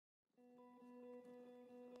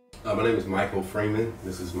My name is Michael Freeman.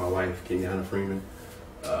 This is my wife, Kenyatta Freeman.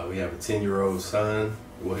 We have a 10-year-old son.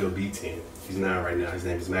 Well, he'll be 10. He's 9 right now. His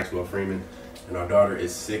name is Maxwell Freeman. And our daughter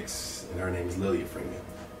is 6, and her name is Lilia Freeman.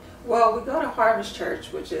 Well, we go to Harvest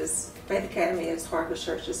Church, which is, Faith Academy is Harvest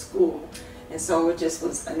Church's school. And so it just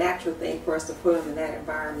was a natural thing for us to put them in that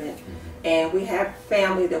environment. And we have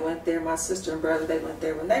family that went there. My sister and brother, they went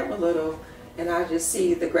there when they were little. And I just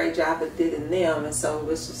see the great job it did in them. And so it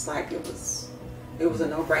was just like, it was a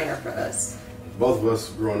no-brainer for us. Both of us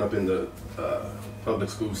growing up in the public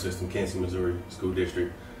school system, Kansas, Missouri School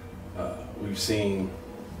District, we've seen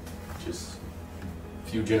just a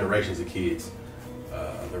few generations of kids,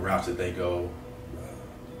 the routes that they go,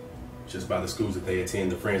 just by the schools that they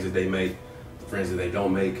attend, the friends that they make, the friends that they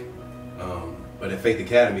don't make. But at Faith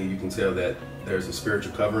Academy, you can tell that there's a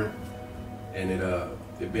spiritual covering, and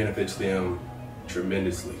it benefits them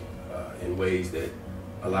tremendously in ways that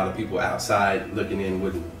a lot of people outside looking in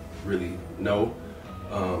wouldn't really know.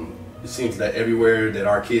 It seems that everywhere that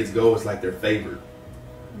our kids go, it's like they're favored.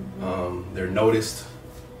 They're noticed.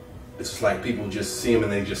 It's just like people just see them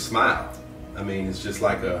and they just smile. I mean, it's just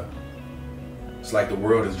like it's like the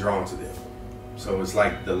world is drawn to them. So it's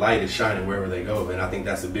like the light is shining wherever they go. And I think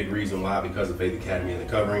that's a big reason why, because of Faith Academy and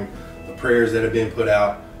the covering, the prayers that have been put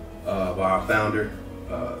out by our founder,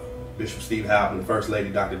 Bishop Steve Houp, and the First Lady,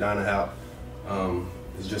 Dr. Donna Houp.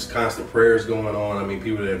 There's just constant prayers going on. I mean,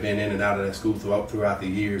 people that have been in and out of that school throughout the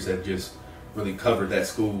years have just really covered that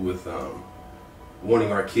school with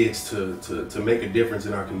wanting our kids to make a difference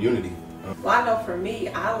in our community. Well, I know for me,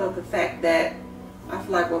 I love the fact that I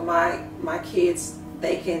feel like with my kids,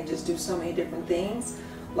 they can just do so many different things.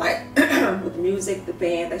 Like with music, the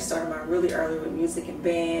band, they started out really early with music and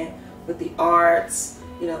band, with the arts.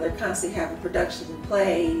 You know, they're constantly having productions and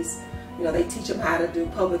plays. You know, they teach them how to do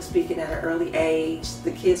public speaking at an early age.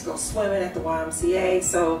 The kids go swimming at the YMCA,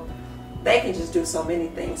 so they can just do so many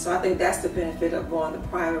things. So I think that's the benefit of going the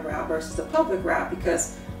private route versus the public route,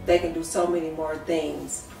 because they can do so many more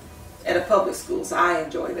things at a public school. So I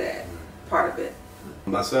enjoy that part of it.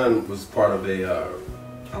 My son was part of a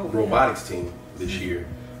robotics team this year,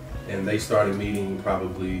 and they started meeting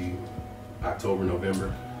probably October,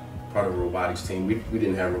 November. Part of a robotics team. We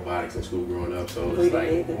didn't have robotics in school growing up, so it was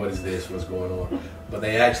like, what is this? What's going on? But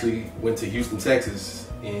they actually went to Houston, Texas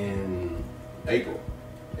in April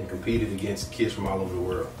and competed against kids from all over the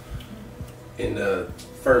world. In the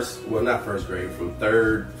not first grade, from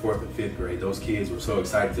 3rd, 4th, and 5th grade, those kids were so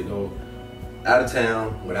excited to go out of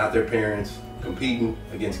town without their parents, competing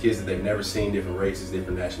against kids that they've never seen, different races,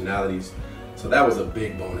 different nationalities. So that was a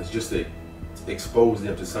big bonus, just to expose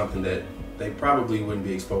them to something that they probably wouldn't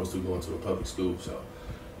be exposed to going to a public school. So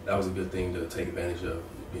that was a good thing to take advantage of,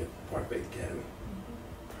 being part of Faith Academy.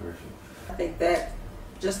 Perfect. I think that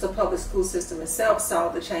just the public school system itself saw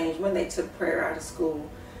the change when they took prayer out of school.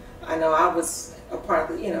 I know I was a part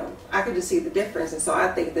of the, I could just see the difference. And so I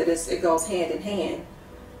think that it goes hand in hand,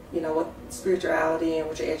 with spirituality and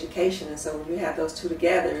with your education. And so when you have those two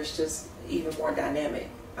together, it's just even more dynamic.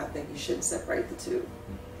 I think you shouldn't separate the two.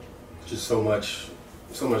 Just so much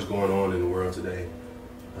going on in the world today.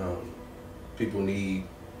 People need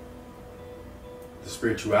the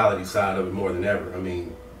spirituality side of it more than ever. I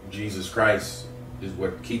mean, Jesus Christ is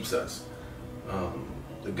what keeps us.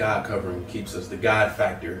 The God covering keeps us. The God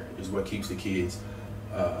factor is what keeps the kids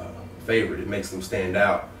favored. It makes them stand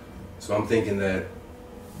out. So I'm thinking that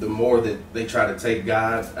the more that they try to take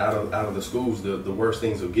God out of the schools, the worse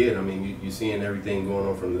things will get. I mean, you're seeing everything going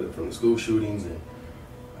on from the school shootings, and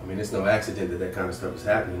I mean, it's no accident that kind of stuff is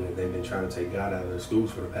happening. They've been trying to take God out of their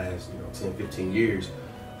schools for the past 10, 15 years,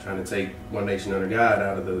 trying to take one nation under God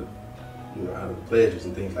out of the pledges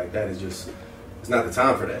and things like that. It's not the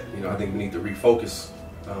time for that. I think we need to refocus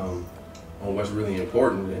on what's really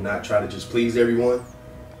important and not try to just please everyone,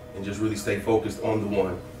 and just really stay focused on the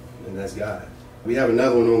one, and that's God. We have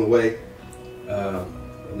another one on the way,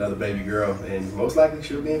 another baby girl, and most likely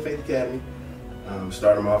she'll be in Faith Academy.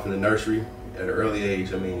 Start them off in the nursery at an early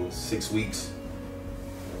age. I mean, 6 weeks,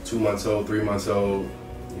 2 months old, 3 months old.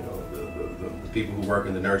 The people who work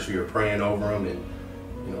in the nursery are praying over them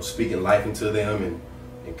and speaking life into them and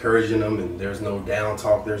encouraging them. And there's no down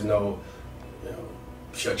talk. There's no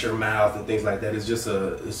shut your mouth and things like that. It's just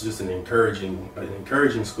an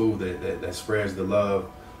encouraging school that spreads the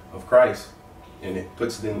love of Christ, and it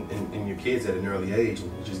puts it in your kids at an early age,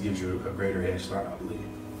 and it just gives you a greater head start, I believe.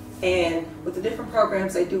 And with the different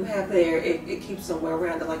programs they do have there, it keeps them well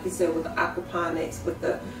rounded. Like you said, with the aquaponics, with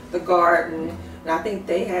the garden. And I think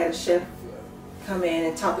they had a chef come in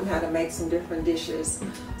and taught them how to make some different dishes.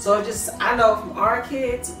 So I know from our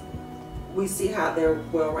kids, we see how they're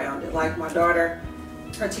well rounded. Like my daughter,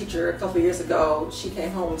 her teacher a couple of years ago, she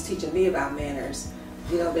came home and was teaching me about manners,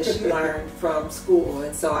 you know, that she learned from school.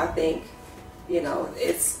 And so I think, you know,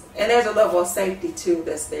 and there's a level of safety too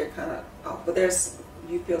that's there kind of off, but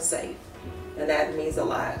you feel safe, and that means a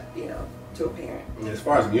lot, you know, to a parent. And as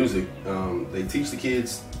far as music, they teach the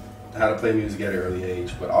kids how to play music at an early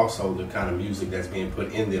age, but also the kind of music that's being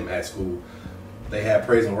put in them at school. They have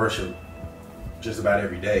praise and worship just about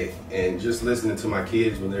every day, and just listening to my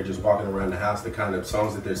kids when they're just walking around the house, the kind of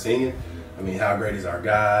songs that they're singing. I mean, How Great Is Our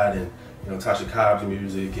God, and you know, Tasha Cobb's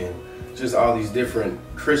music, and just all these different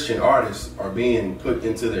Christian artists are being put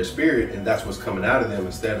into their spirit, and that's what's coming out of them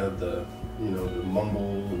instead of the, you know, the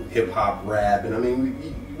mumble, hip hop, rap. And I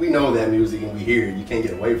mean, we know that music and we hear it. You can't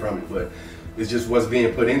get away from it, but it's just what's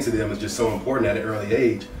being put into them is just so important at an early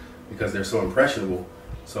age because they're so impressionable.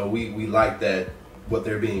 So we like that what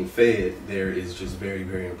they're being fed there is just very,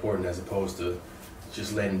 very important, as opposed to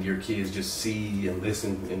just letting your kids just see and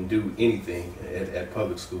listen and do anything at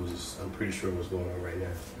public schools. I'm pretty sure what's going on right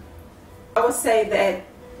now. I would say that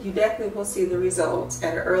you definitely will see the results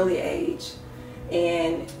at an early age,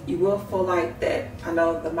 and you will feel like that. I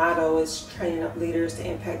know the motto is training up leaders to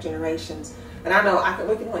impact generations, and I know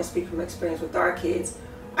we can only speak from experience with our kids.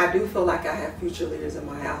 I do feel like I have future leaders in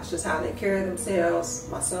my house, just how they carry themselves.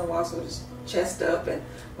 My son walks with his chest up, and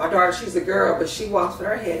my daughter, she's a girl, but she walks with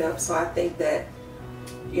her head up. So I think that,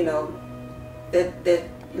 you know, that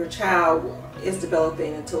your child is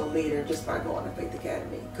developing into a leader just by going to Faith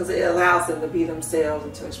Academy, because it allows them to be themselves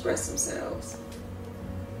and to express themselves.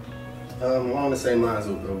 Along the same lines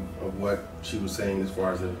of what she was saying as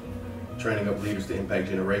far as the training up leaders to impact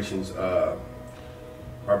generations,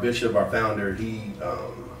 our bishop, our founder, he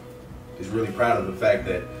is really proud of the fact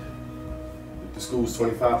that the school's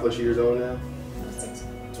 25 plus years old now.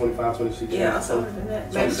 25, 26 years. Yeah, something than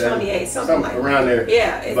that. Maybe 28, something like around there.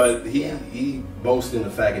 Yeah. But he boasts in the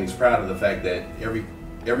fact, and he's proud of the fact that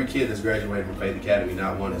every kid that's graduated from Faith Academy,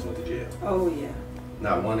 not one has went to jail. Oh yeah.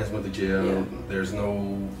 Not one has went to jail. Yeah. There's no,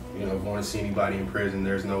 you know, going to see anybody in prison.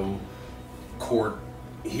 There's no court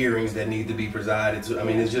hearings that need to be presided to. I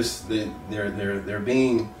mean, it's just that they're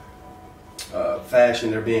being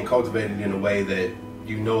fashioned. They're being cultivated in a way that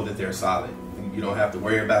you know that they're solid. You don't have to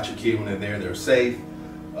worry about your kid when they're there. They're safe.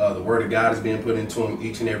 The word of God is being put into them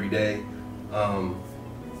each and every day.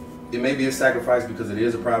 It may be a sacrifice because it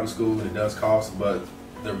is a private school and it does cost, but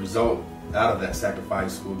the result out of that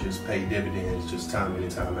sacrifice will just pay dividends just time in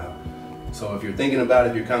and time out. So if you're thinking about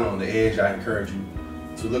it, if you're kind of on the edge, I encourage you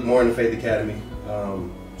to look more into Faith Academy,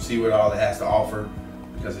 see what all it has to offer,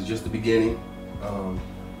 because it's just the beginning.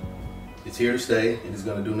 It's here to stay, and it's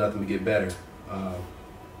going to do nothing to get better.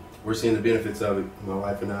 We're seeing the benefits of it, my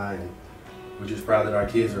wife and I, and we're just proud that our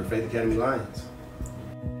kids are Faith Academy Lions.